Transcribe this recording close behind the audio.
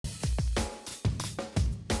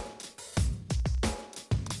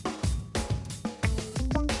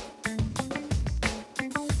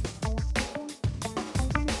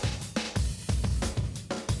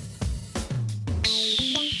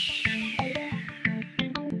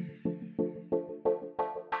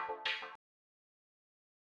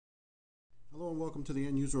welcome to the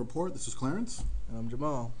End User Report. This is Clarence. And I'm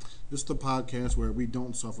Jamal. This is the podcast where we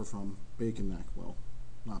don't suffer from bacon neck. Well,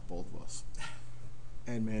 not both of us.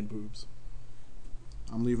 And man boobs.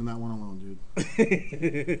 I'm leaving that one alone, dude.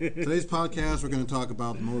 Today's podcast, we're going to talk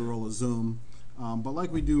about the Motorola Xoom. But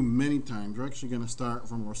like we do many times, we're actually going to start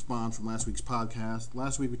from a response from last week's podcast.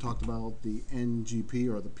 Last week we talked about the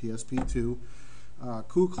NGP or the PSP2.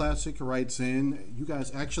 Cool Classic writes in, you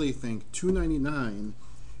guys actually think $299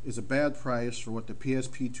 is a bad price for what the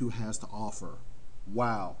PSP2 has to offer.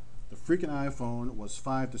 Wow. The freaking iPhone was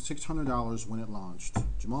 $500 to $600 when it launched.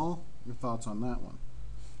 Jamal, your thoughts on that one?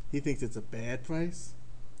 He thinks it's a bad price?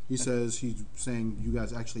 He's saying you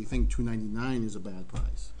guys actually think $299 is a bad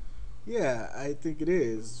price. Yeah, I think it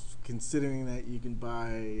is, considering that you can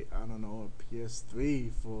buy, I don't know, a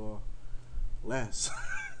PS3 for less.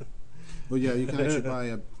 Well, yeah, you can actually buy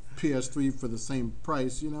a PS3 for the same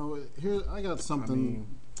price. You know, here I got something.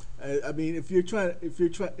 I mean, is he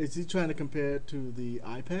trying to compare it to the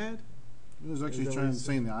iPad? He was actually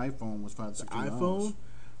saying the iPhone was $500 to $600. iPhone?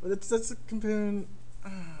 Well, that's comparing.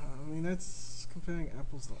 That's comparing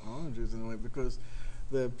apples to oranges in a way, because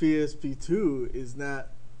the PSP2 is not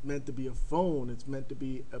meant to be a phone. It's meant to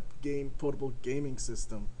be a portable gaming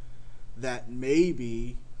system that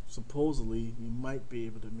maybe, supposedly, you might be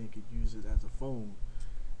able to make it use it as a phone,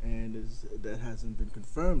 and that hasn't been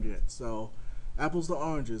confirmed yet. So, apples to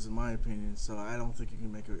oranges, in my opinion. So I don't think you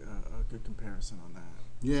can make a good comparison on that.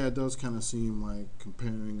 Yeah, it does kind of seem like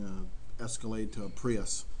comparing a Escalade to a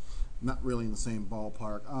Prius. Not really in the same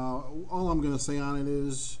ballpark. All I'm going to say on it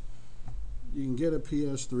is you can get a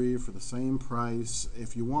PS3 for the same price.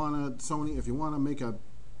 If you want to make a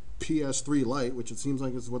PS3 Lite, which it seems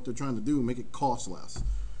like is what they're trying to do, make it cost less.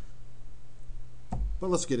 But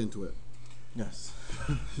let's get into it. Yes.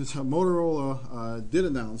 So Motorola did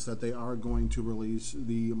announce that they are going to release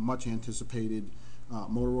the much anticipated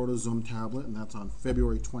Motorola Xoom tablet, and that's on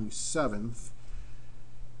February 27th.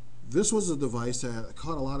 This was a device that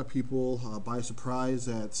caught a lot of people by surprise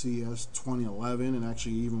at CES 2011, and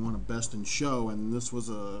actually even won a Best in Show. And this was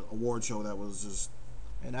a award show that was just.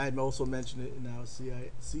 And I had also mentioned it in our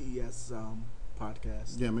CES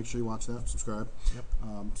podcast. Yeah, make sure you watch that. Subscribe. Yep.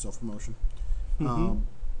 Self-promotion.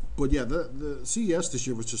 But yeah, the CES this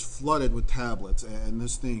year was just flooded with tablets, and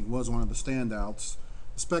this thing was one of the standouts.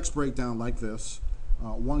 The specs break down like this.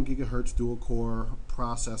 1 gigahertz dual-core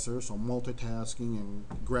processor, so multitasking, and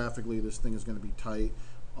graphically this thing is going to be tight.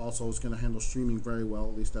 Also, it's going to handle streaming very well,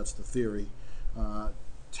 at least that's the theory.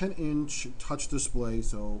 10-inch touch display,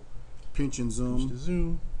 so pinch and zoom. Pinch to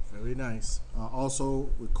zoom, very nice. Also,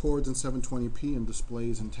 records in 720p and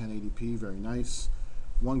displays in 1080p, very nice.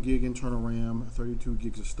 1 gig internal RAM, 32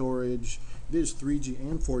 gigs of storage. It is 3G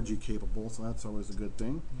and 4G capable, so that's always a good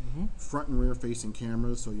thing. Mm-hmm. Front and rear facing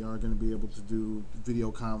cameras, so you are going to be able to do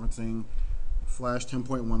video conferencing. Flash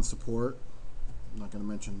 10.1 support. I'm not going to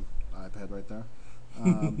mention iPad right there.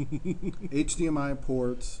 HDMI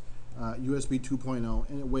ports, USB 2.0,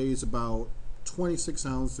 and it weighs about 26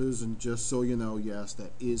 ounces, and just so you know, yes,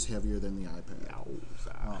 that is heavier than the iPad.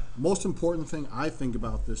 Most important thing I think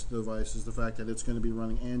about this device is the fact that it's going to be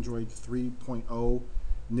running Android 3.0,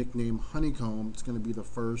 nicknamed Honeycomb. It's going to be the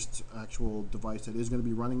first actual device that is going to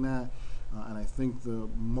be running that, and I think the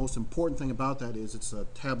most important thing about that is it's a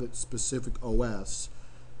tablet-specific OS,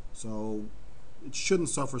 so it shouldn't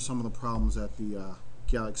suffer some of the problems that the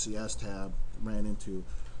Galaxy S Tab ran into.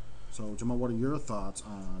 So, Jamal, what are your thoughts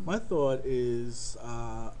on... My thought is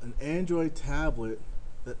an Android tablet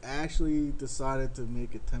that actually decided to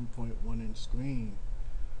make a 10.1-inch screen.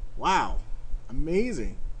 Wow.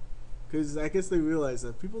 Amazing. Because I guess they realize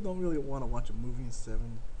that people don't really want to watch a movie in 7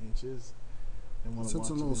 inches. That's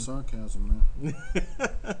a little sarcasm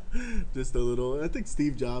there. Just a little... I think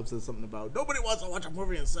Steve Jobs said something about, nobody wants to watch a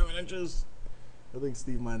movie in 7 inches. I think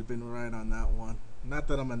Steve might have been right on that one. Not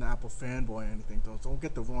that I'm an Apple fanboy or anything, though. So don't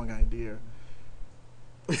get the wrong idea.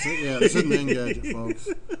 It's an Engadget, folks.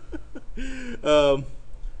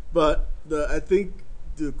 But I think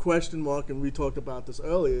the question mark, and we talked about this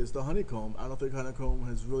earlier, is the Honeycomb. I don't think Honeycomb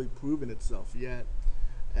has really proven itself yet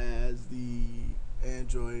as the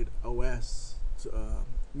Android OS.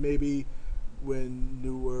 Maybe when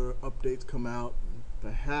newer updates come out,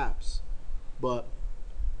 perhaps. But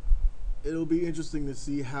it'll be interesting to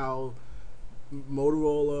see how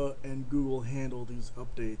Motorola and Google handle these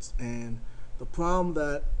updates. And the problem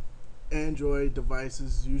that Android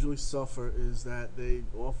devices usually suffer is that they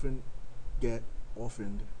often get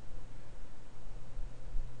orphaned.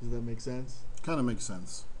 Does that make sense? Kind of makes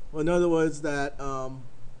sense. Well, in other words, that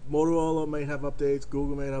Motorola may have updates,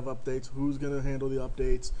 Google may have updates. Who's going to handle the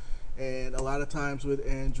updates? And a lot of times with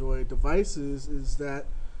Android devices is that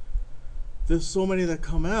there's so many that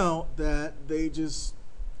come out that they just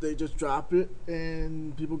drop it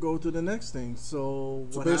and people go to the next thing. So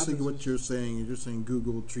basically, what you're saying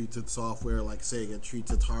Google treats its software like Sega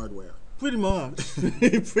treats its hardware. Pretty much,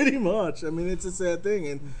 pretty much. I mean, it's a sad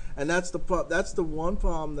thing, and that's the one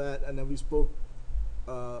problem that we spoke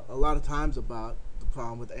a lot of times about the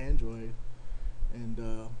problem with Android.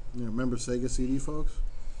 And remember Sega CD, folks?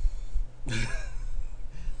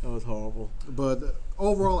 That was horrible. But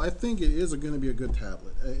overall, I think it is going to be a good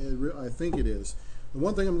tablet. I think it is. The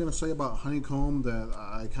one thing I'm going to say about Honeycomb that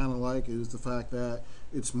I kind of like is the fact that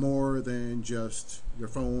it's more than just your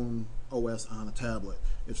phone OS on a tablet.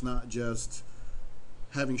 It's not just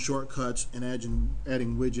having shortcuts and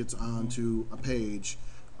adding widgets onto a page.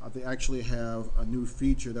 They actually have a new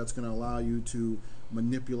feature that's going to allow you to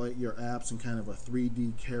manipulate your apps in kind of a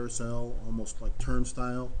 3D carousel, almost like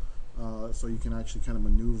turnstile. So you can actually kind of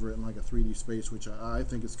maneuver it in like a 3D space, which I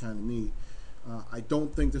think is kind of neat. I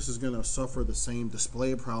don't think this is going to suffer the same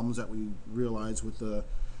display problems that we realized with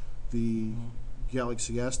the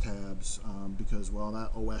Galaxy S tabs because, well,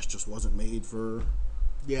 that OS just wasn't made for...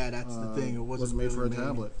 Yeah, that's the thing. It wasn't made for a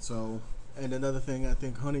tablet. So, and another thing, I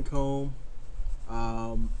think Honeycomb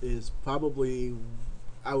is probably,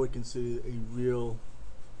 I would consider a real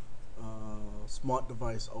smart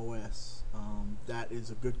device OS. That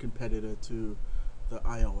is a good competitor to the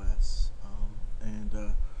iOS.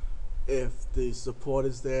 And if the support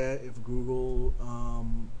is there, if Google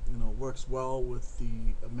works well with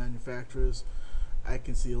the manufacturers, I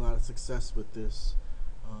can see a lot of success with this.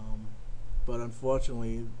 But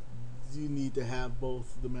unfortunately, you need to have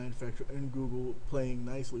both the manufacturer and Google playing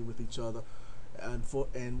nicely with each other.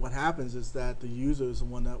 And what happens is that the user is the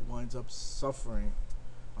one that winds up suffering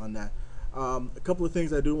on that. A couple of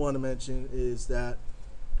things I do want to mention is that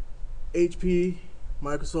HP,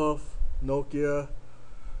 Microsoft, Nokia,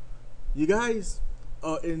 you guys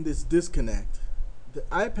are in this disconnect. The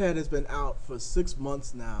iPad has been out for 6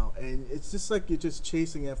 months now, and it's just like you're just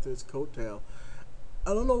chasing after its coattail.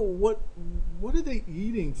 I don't know what are they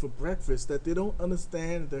eating for breakfast that they don't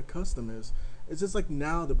understand their customers. It's just like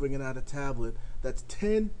now they're bringing out a tablet that's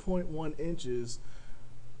 10.1 inches,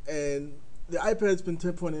 and the iPad's been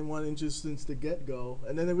 10.1 inches since the get-go,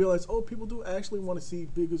 and then they realize, oh, people do actually want to see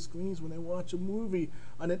bigger screens when they watch a movie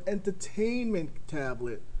on an entertainment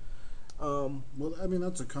tablet. Well, I mean,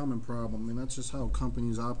 that's a common problem. I mean, that's just how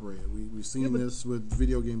companies operate. We've seen this with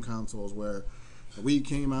video game consoles where the Wii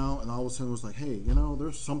came out and all of a sudden it was like, hey,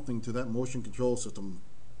 there's something to that motion control system.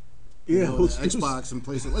 Xbox and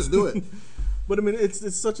PlayStation. Let's do it. But I mean,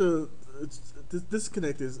 it's such a this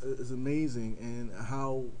disconnect is amazing, and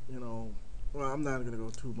how well, I'm not going to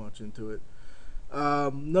go too much into it.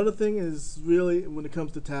 Another thing is really when it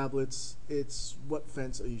comes to tablets, it's what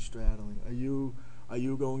fence are you straddling? Are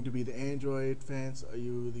you going to be the Android fence? Are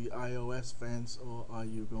you the iOS fence, or are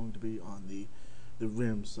you going to be on the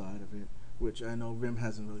RIM side of it? Which I know RIM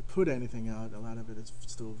hasn't really put anything out. A lot of it is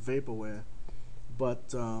still vaporware,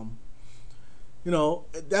 but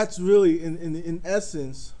that's really in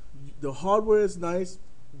essence. The hardware is nice.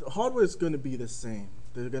 The hardware is going to be the same.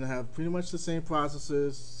 They're going to have pretty much the same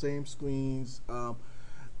processors, same screens.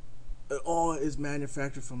 It all is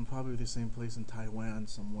manufactured from probably the same place in Taiwan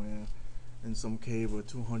somewhere, in some cave where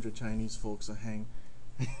 200 Chinese folks are hanging.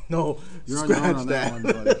 No, you're scratch on that. One,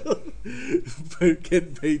 buddy.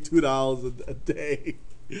 Getting paid $2 a day.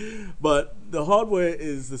 But the hardware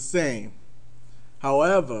is the same.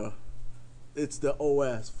 However, it's the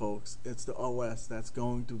OS, folks. It's the OS that's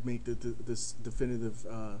going to make this definitive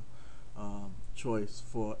choice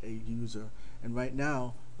for a user. And right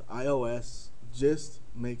now, the iOS just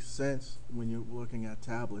makes sense when you're looking at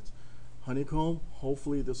tablets. Honeycomb,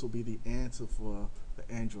 hopefully this will be the answer for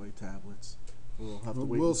the Android tablets. We'll have to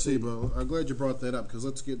wait. We'll see, but I'm glad you brought that up, because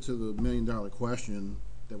let's get to the $1 million question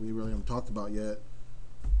that we really haven't talked about yet.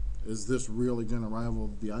 Is this really going to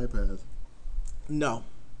rival the iPad? No.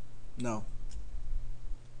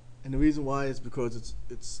 And the reason why is because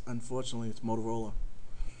it's unfortunately it's Motorola.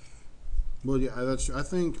 Well, yeah, I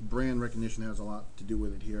think brand recognition has a lot to do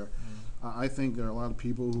with it here. I think there are a lot of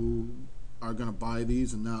people who are going to buy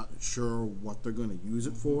these and not sure what they're going to use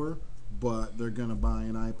it for, but they're going to buy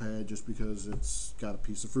an iPad just because it's got a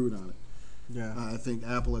piece of fruit on it. Yeah. I think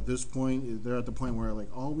Apple at this point, they're at the point where like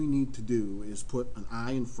all we need to do is put an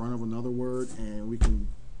I in front of another word, and we can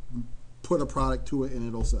put a product to it and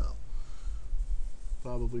it'll sell.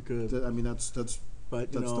 Probably could. I mean, that's the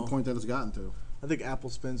point that it's gotten to. I think Apple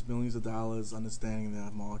spends millions of dollars understanding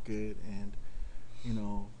that market and,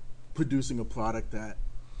 producing a product that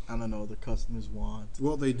I don't know, the customers want.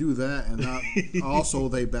 Well, they do that, and not also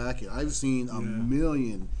they back it. I've seen a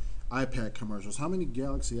million iPad commercials. How many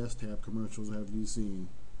Galaxy S Tab commercials have you seen?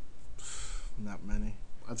 Not many.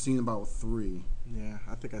 I've seen about 3. Yeah,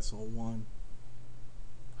 I think I saw 1.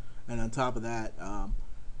 And on top of that,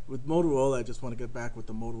 with Motorola, I just want to get back with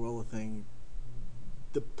the Motorola thing.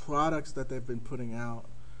 The products that they've been putting out,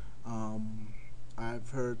 I've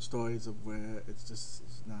heard stories of where it's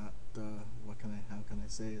not how can I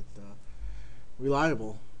say it,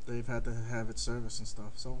 reliable. They've had to have it serviced and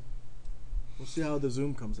stuff. So we'll see how the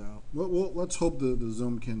Xoom comes out. Well, let's hope the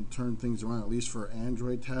Xoom can turn things around, at least for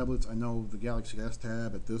Android tablets. I know the Galaxy S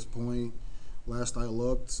Tab at this point, last I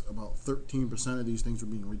looked, about 13% of these things are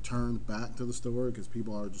being returned back to the store because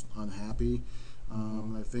people are just unhappy.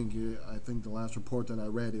 I think the last report that I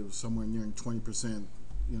read, it was somewhere nearing 20%,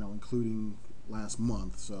 including last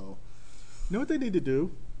month. So, you know what they need to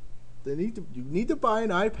do? You need to buy an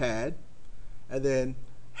iPad and then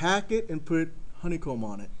hack it and put Honeycomb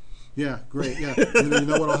on it. Yeah, great. Yeah, you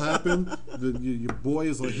know what'll happen? Your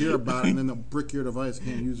boys will hear about it, and then they'll brick your device.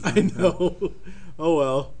 Can't use it. I know. Oh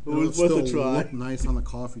well, it was worth a try. Look nice on the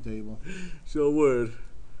coffee table. Sure would.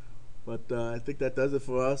 But I think that does it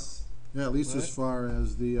for us. Yeah, at least right? as far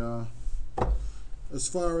as the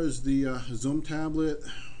Xoom tablet,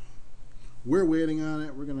 we're waiting on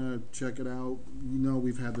it. We're gonna check it out.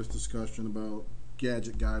 We've had this discussion about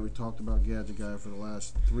Gadget Guy. We talked about Gadget Guy for the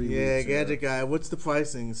last 3 weeks. Yeah, Gadget Guy. What's the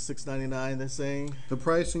pricing? $6.99. They're saying. The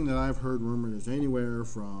pricing that I've heard rumored is anywhere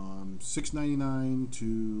from $6.99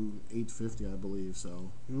 to $8.50, I believe.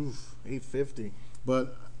 So. Oof, $8.50.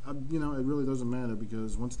 But it really doesn't matter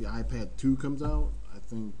because once the iPad 2 comes out, I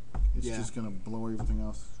think it's just gonna blow everything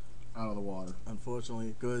else out of the water.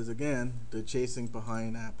 Unfortunately, because again, they're chasing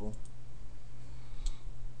behind Apple.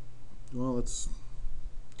 Well, that's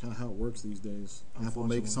kind of how it works these days. Apple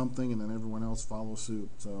makes something, and then everyone else follows suit.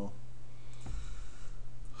 So,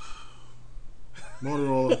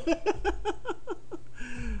 Motorola.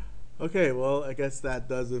 Okay, well, I guess that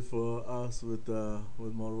does it for us with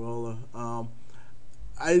Motorola.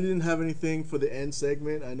 I didn't have anything for the end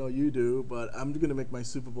segment. I know you do, but I'm gonna make my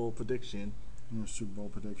Super Bowl prediction. Your Super Bowl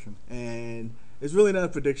prediction. And it's really not a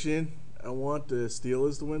prediction. I want the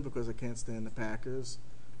Steelers to win because I can't stand the Packers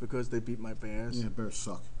because they beat my Bears. Yeah, Bears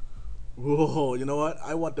suck. Whoa, you know what?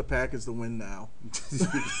 I want the Packers to win now.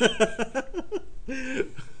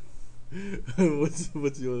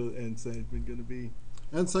 What's your end segment gonna be?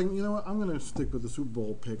 And second, you know what? I'm gonna stick with the Super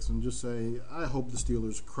Bowl picks and just say I hope the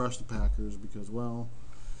Steelers crush the Packers because, well,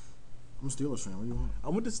 I'm a Steelers fan. What do you want? I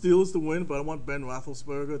want the Steelers to win, but I want Ben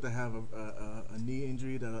Roethlisberger to have a knee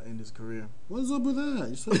injury that'll end his career. What's up with that?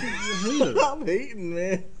 You're such a hater. I'm hating,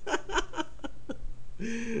 man.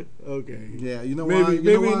 Okay. Yeah, you know maybe,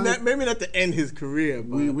 why? Maybe not to end his career.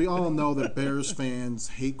 But We all know that Bears fans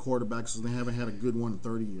hate quarterbacks because they haven't had a good one in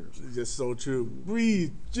 30 years. It's just so true.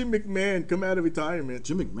 Breathe. Jim McMahon, come out of retirement.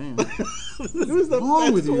 Jim McMahon? Who's the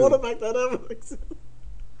best you? quarterback that ever existed?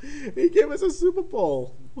 He gave us a Super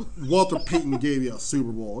Bowl. Walter Payton gave you a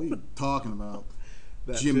Super Bowl. What are you talking about?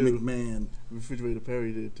 That Jim too. McMahon. Refrigerator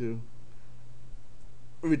Perry did too.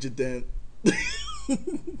 Richard Dent.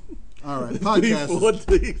 All right, podcast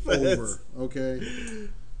is over. Okay.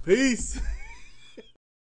 Peace.